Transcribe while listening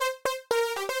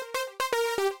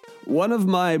One of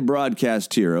my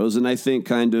broadcast heroes, and I think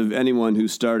kind of anyone who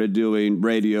started doing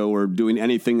radio or doing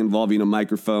anything involving a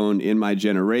microphone in my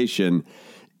generation,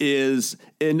 is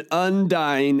an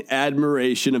undying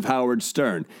admiration of Howard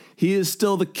Stern. He is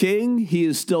still the king. He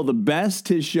is still the best.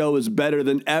 His show is better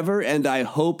than ever, and I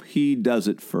hope he does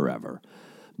it forever.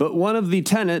 But one of the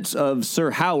tenets of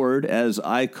Sir Howard, as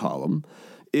I call him,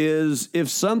 is if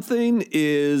something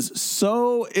is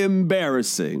so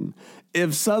embarrassing,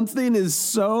 if something is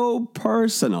so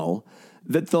personal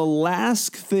that the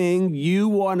last thing you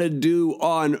want to do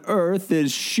on earth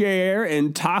is share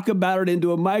and talk about it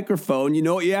into a microphone, you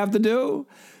know what you have to do?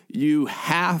 You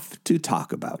have to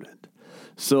talk about it.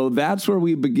 So that's where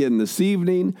we begin this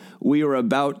evening. We are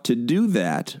about to do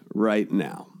that right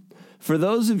now. For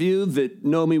those of you that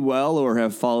know me well or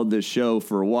have followed this show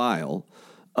for a while,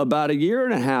 about a year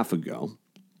and a half ago,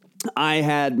 I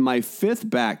had my 5th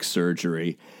back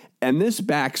surgery, and this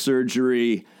back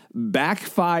surgery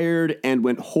backfired and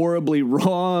went horribly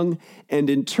wrong, and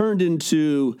it turned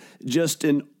into just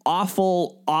an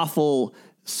awful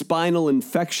spinal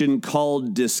infection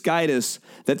called discitis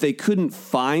that they couldn't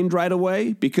find right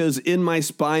away because in my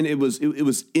spine it was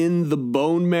in the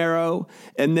bone marrow,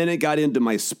 and then it got into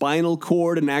my spinal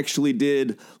cord and actually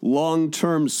did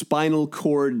long-term spinal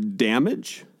cord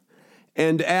damage.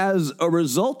 And as a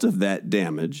result of that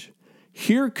damage,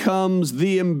 here comes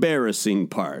the embarrassing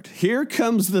part. Here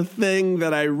comes the thing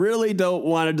that I really don't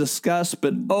want to discuss,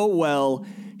 but oh well,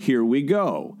 here we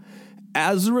go.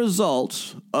 As a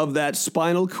result of that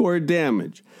spinal cord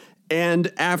damage,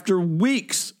 and after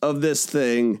weeks of this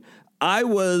thing, I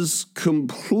was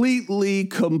completely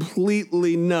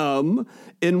numb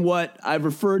in what I've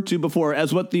referred to before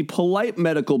as what the polite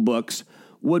medical books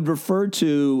would refer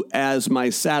to as my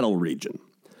saddle region.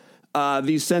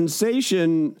 The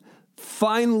sensation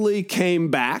finally came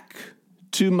back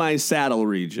to my saddle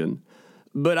region,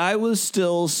 but I was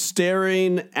still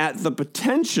staring at the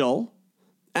potential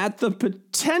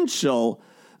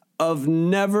of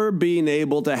never being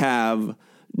able to have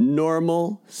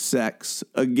normal sex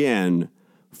again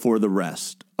for the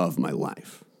rest of my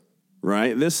life,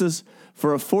 right? This is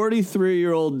for a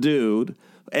 43-year-old dude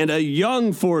and a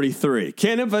young 43.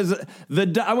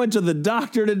 I went to the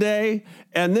doctor today,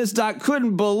 and this doc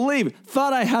couldn't believe,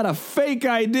 thought I had a fake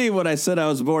ID when I said I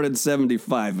was born in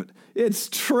 75. It's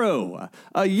true.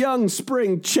 A young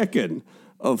spring chicken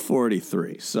of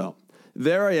 43. So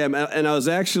there I am, and I was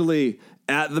actually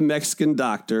at the Mexican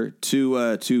doctor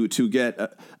to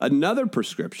get another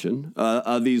prescription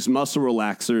of these muscle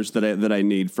relaxers that I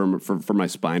need for my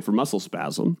spine for muscle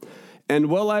spasm. And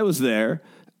while I was there,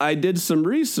 I did some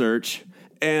research,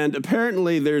 and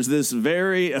apparently there's this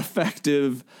very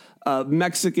effective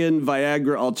Mexican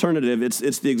Viagra alternative.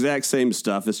 It's the exact same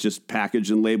stuff. It's just packaged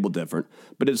and labeled different,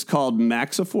 but it's called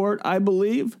Maxifort, I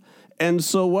believe. And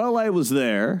so while I was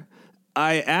there,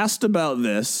 I asked about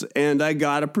this, and I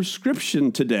got a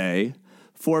prescription today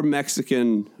for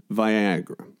Mexican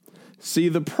Viagra. See,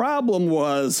 the problem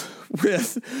was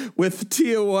with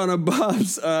Tijuana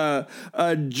Bob's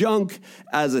junk,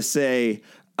 as I say.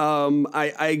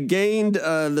 I gained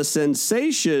the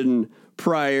sensation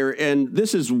prior, and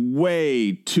this is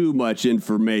way too much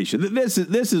information. This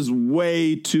is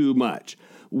way too much.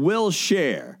 We'll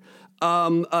share.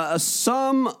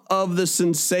 Some of the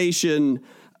sensation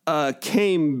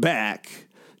came back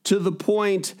to the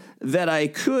point that I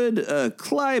could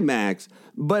climax,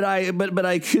 but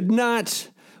I could not.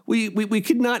 We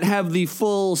could not have the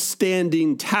full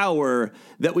standing tower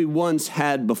that we once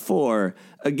had before.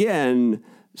 Again,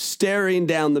 staring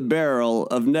down the barrel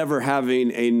of never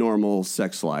having a normal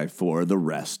sex life for the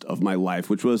rest of my life,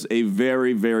 which was a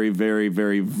very, very, very,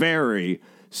 very, very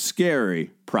scary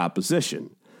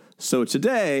proposition. So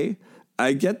today,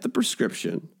 I get the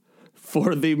prescription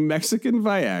for the Mexican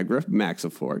Viagra,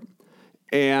 Maxifort,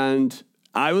 and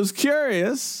I was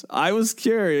curious,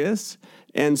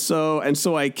 and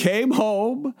so I came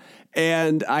home,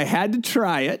 and I had to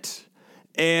try it.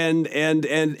 And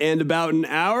about an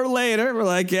hour later, we're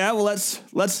like, yeah, well,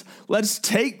 let's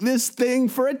take this thing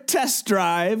for a test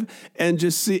drive and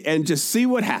just see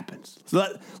what happens.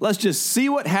 Let's just see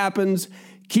what happens.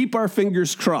 Keep our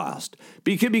fingers crossed,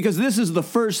 because this is the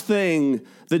first thing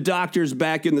the doctors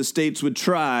back in the States would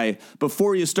try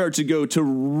before you start to go to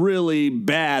really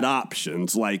bad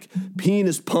options like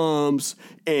penis pumps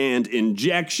and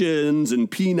injections and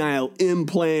penile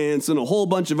implants and a whole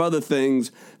bunch of other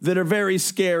things that are very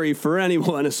scary for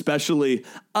anyone, especially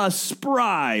a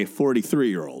spry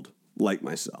 43-year-old like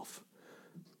myself.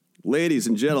 Ladies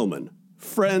and gentlemen,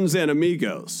 friends and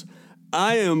amigos,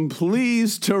 I am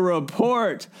pleased to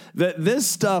report that this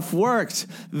stuff worked.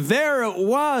 There it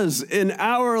was an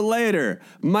hour later.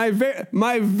 My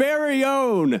very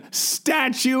own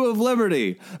Statue of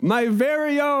Liberty. My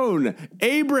very own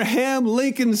Abraham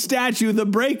Lincoln statue, the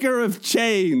breaker of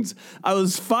chains. I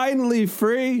was finally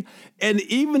free. And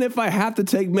even if I have to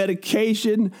take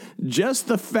medication, just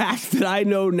the fact that I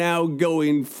know now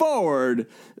going forward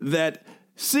that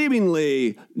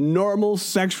seemingly normal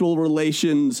sexual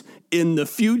relations in the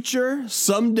future,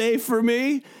 someday for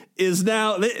me, is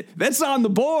now, that's on the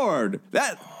board.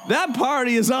 That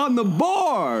party is on the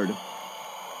board.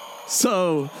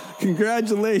 So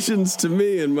congratulations to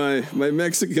me and my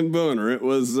Mexican boner. It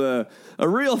was a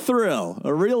real thrill,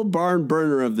 a real barn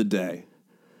burner of the day.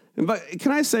 But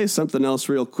can I say something else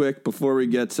real quick before we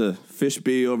get to Fish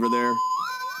B over there?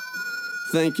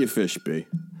 Thank you, Fish B.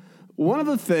 One of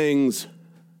the things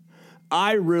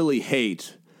I really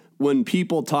hate when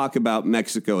people talk about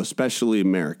Mexico, especially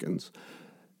Americans,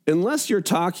 unless you're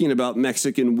talking about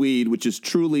Mexican weed, which is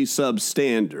truly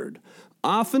substandard,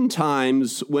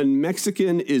 oftentimes when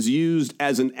Mexican is used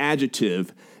as an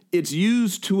adjective, it's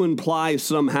used to imply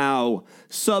somehow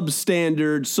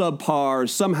substandard, subpar,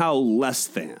 somehow less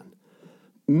than.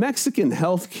 Mexican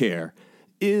healthcare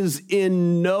is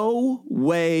in no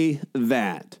way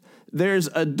that. There's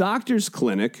a doctor's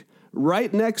clinic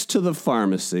right next to the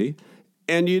pharmacy,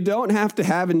 and you don't have to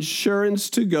have insurance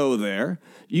to go there.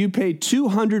 You pay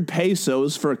 200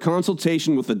 pesos for a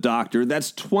consultation with a doctor.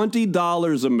 That's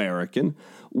 $20 American.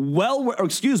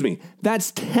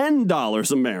 That's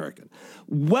 $10 American.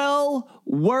 Well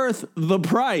worth the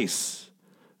price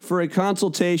for a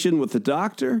consultation with a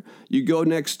doctor. You go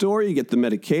next door, you get the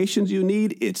medications you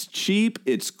need. It's cheap,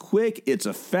 it's quick, it's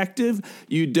effective.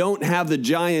 You don't have the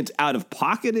giant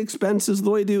out-of-pocket expenses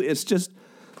the way you do. It's just,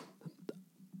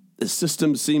 the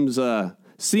system seems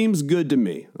good to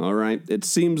me, all right? It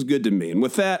seems good to me. And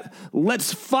with that,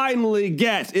 let's finally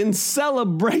get, in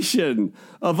celebration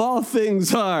of all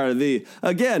things are,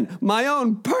 my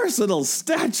own personal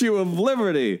Statue of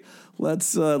Liberty.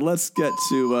 Let's get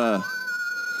to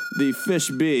the Fish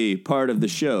B part of the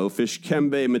show. Fish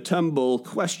Kembe Matumble,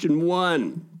 question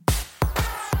 1.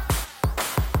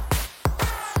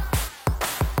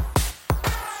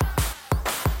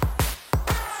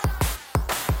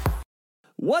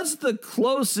 What's the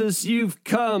closest you've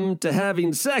come to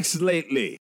having sex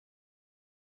lately?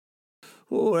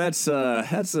 Oh, that's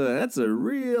a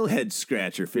real head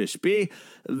scratcher, Fish B.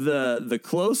 The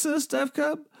closest I've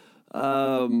come?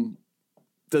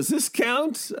 Does this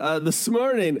count? This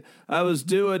morning I was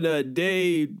doing a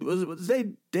day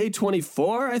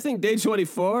 24? I think day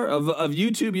 24 of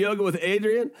YouTube yoga with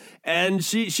Adrian, and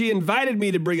she invited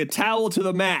me to bring a towel to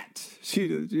the mat.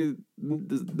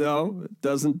 No, it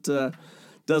doesn't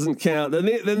count. Then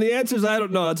the answer is I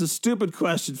don't know. It's a stupid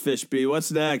question, Fish B.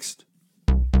 What's next?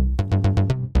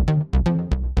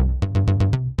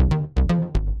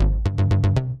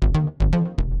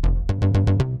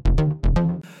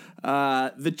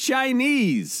 The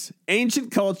Chinese,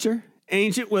 ancient culture,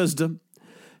 ancient wisdom,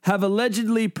 have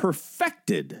allegedly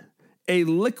perfected a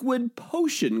liquid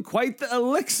potion, quite the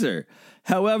elixir.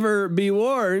 However, be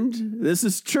warned, this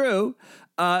is true.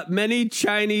 Many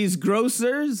Chinese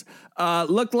grocers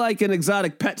look like an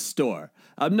exotic pet store.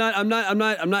 I'm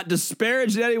not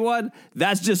disparaging anyone.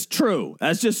 That's just true.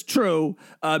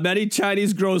 Many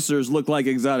Chinese grocers look like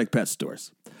exotic pet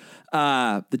stores.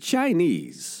 The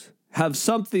Chinese have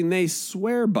something they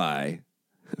swear by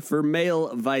for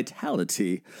male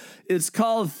vitality. It's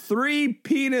called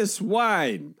 3-penis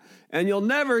wine. And you'll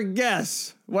never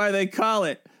guess why they call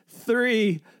it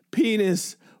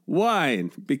 3-penis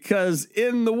wine. Because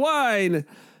in the wine,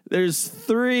 there's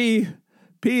 3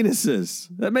 penises.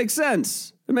 That makes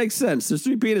sense. It makes sense. There's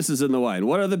 3 penises in the wine.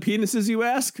 What are the penises, you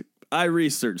ask? I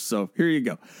researched, so here you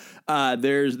go.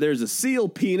 There's a seal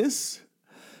penis.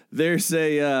 There's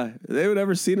anyone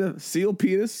ever seen a seal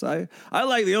penis? I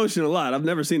like the ocean a lot. I've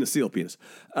never seen a seal penis.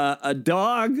 A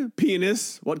dog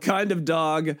penis. What kind of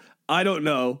dog? I don't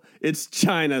know. It's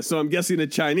China, so I'm guessing a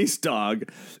Chinese dog.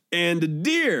 And a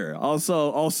deer.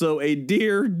 Also a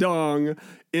deer dong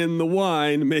in the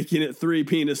wine, making it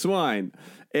 3-penis wine.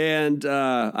 And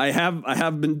I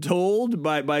have been told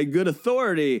by good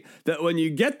authority that when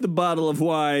you get the bottle of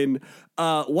wine,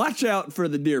 watch out for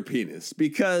the deer penis,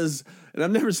 because, and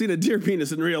I've never seen a deer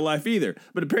penis in real life either,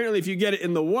 but apparently if you get it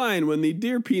in the wine, when the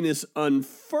deer penis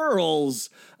unfurls,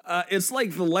 it's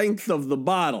like the length of the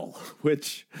bottle,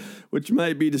 which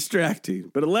might be distracting.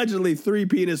 But allegedly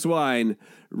 3-penis wine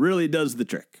really does the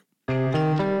trick.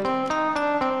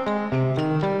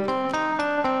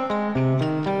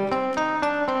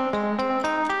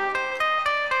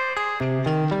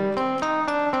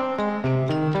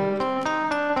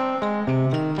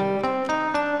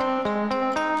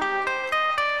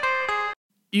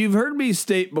 you've heard me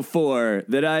state before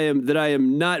that I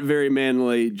am not very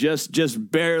manly, just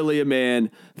barely a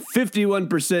man,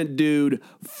 51% dude,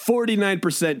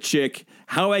 49% chick.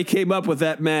 How I came up with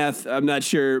that math, I'm not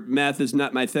sure. Math is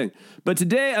not my thing. But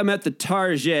today I'm at the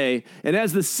Target, and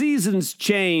as the seasons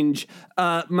change,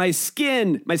 my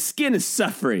skin is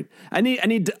suffering. I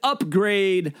need to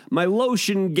upgrade my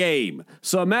lotion game.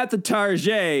 So I'm at the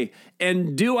Target,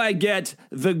 and do I get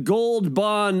the Gold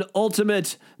Bond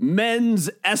Ultimate Men's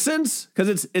Essence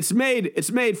because it's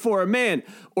made for a man,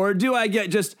 or do I get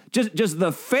just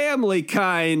the family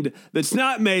kind that's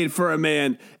not made for a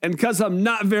man? And because I'm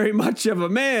not very much of a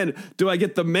man, do I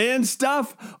get the man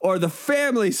stuff or the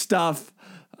family stuff?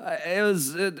 I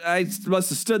must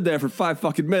have stood there for 5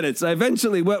 fucking minutes. I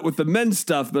eventually went with the men's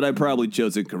stuff, but I probably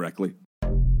chose incorrectly.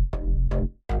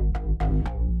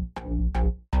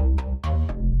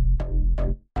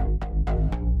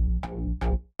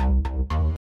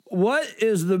 What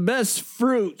is the best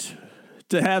fruit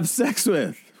to have sex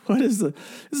with? This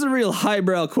is a real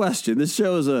highbrow question. This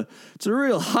show it's a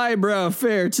real highbrow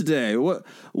affair today.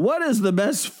 What is the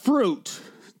best fruit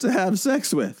to have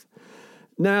sex with?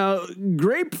 Now,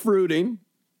 grapefruiting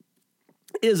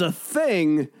is a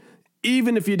thing,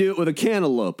 even if you do it with a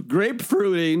cantaloupe.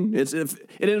 Grapefruiting,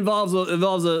 it involves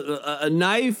a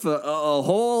knife, a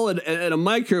hole, and a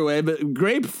microwave. But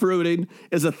grapefruiting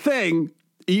is a thing,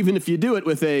 even if you do it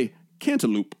with a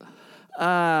cantaloupe.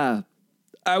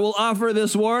 I will offer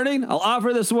this warning.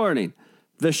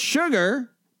 The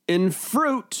sugar in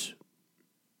fruit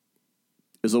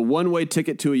is a one-way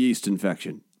ticket to a yeast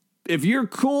infection. If you're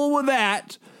cool with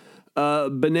that,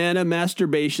 banana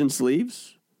masturbation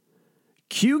sleeves.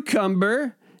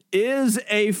 Cucumber is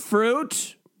a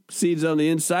fruit. Seeds on the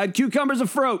inside. Cucumber's a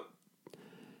fruit.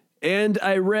 And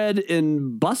I read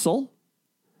in Bustle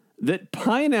that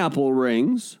pineapple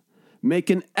rings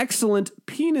make an excellent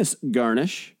penis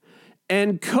garnish,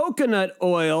 and coconut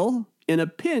oil in a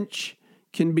pinch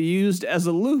can be used as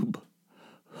a lube.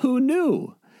 Who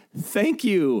knew? Thank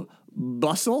you,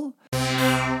 Bustle.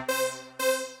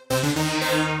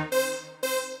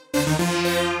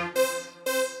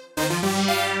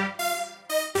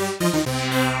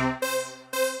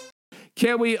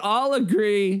 Can we all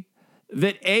agree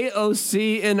that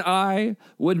AOC and I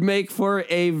would make for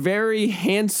a very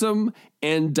handsome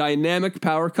and dynamic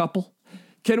power couple?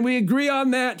 Can we agree on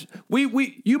that?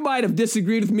 You might have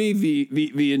disagreed with me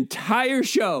the entire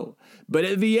show, but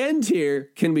at the end here,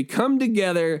 can we come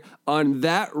together on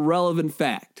that relevant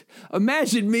fact?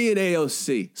 Imagine me and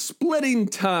AOC splitting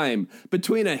time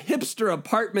between a hipster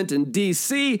apartment in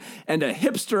D.C. and a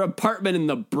hipster apartment in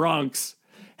the Bronx,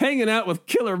 hanging out with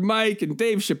Killer Mike and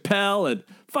Dave Chappelle and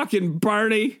fucking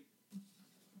Barney.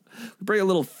 Bring a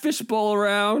little fishbowl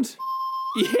around.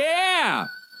 Yeah!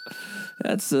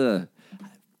 That's,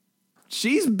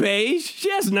 she's beige.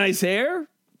 She has nice hair.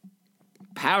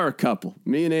 Power couple.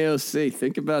 Me and AOC.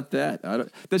 Think about that.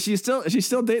 Is she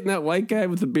still dating that white guy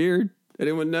with the beard?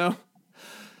 Anyone know?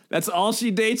 That's all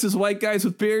she dates is white guys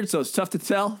with beards, so it's tough to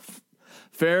tell.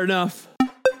 Fair enough.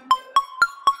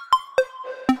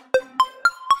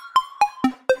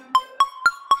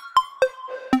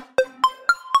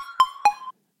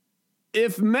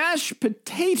 If mashed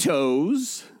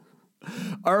potatoes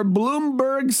are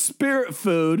Bloomberg spirit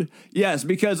food, yes,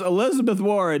 because Elizabeth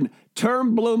Warren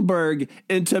turned Bloomberg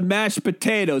into mashed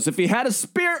potatoes. If he had a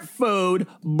spirit food,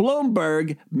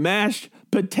 Bloomberg mashed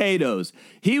potatoes.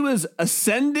 He was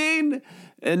ascending,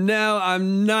 and now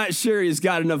I'm not sure he's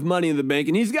got enough money in the bank,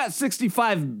 and he's got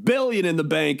 $65 billion in the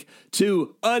bank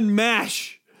to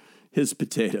unmash his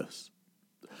potatoes.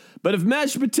 But if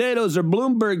mashed potatoes are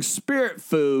Bloomberg spirit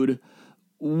food,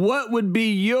 what would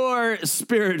be your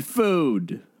spirit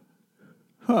food?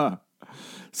 Huh.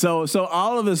 So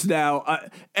all of us now,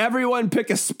 everyone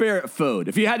pick a spirit food.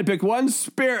 If you had to pick one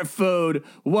spirit food,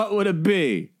 what would it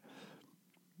be?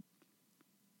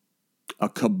 A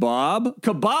kebab?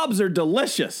 Kebabs are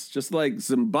delicious, just like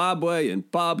Zimbabwe and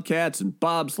bobcats and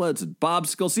bobsleds and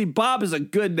bobskulls. See, Bob is a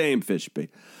good name, Fishby.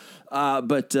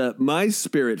 But my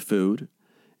spirit food,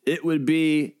 it would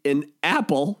be an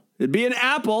apple. It'd be an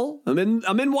apple. I'm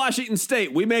in Washington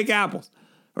State. We make apples.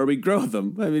 Or we grow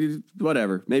them. I mean,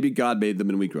 whatever. Maybe God made them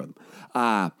and we grow them.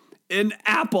 An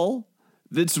apple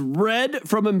that's red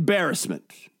from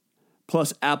embarrassment.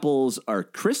 Plus, apples are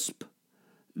crisp.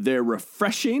 They're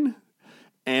refreshing.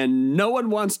 And no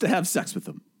one wants to have sex with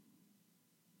them.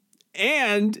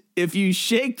 And if you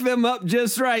shake them up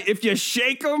just right, if you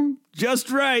shake them just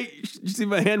right, you see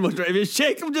my hand was right. If you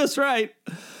shake them just right,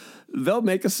 they'll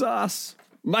make a sauce.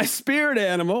 My spirit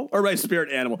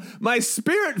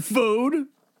food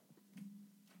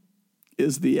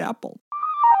is the apple.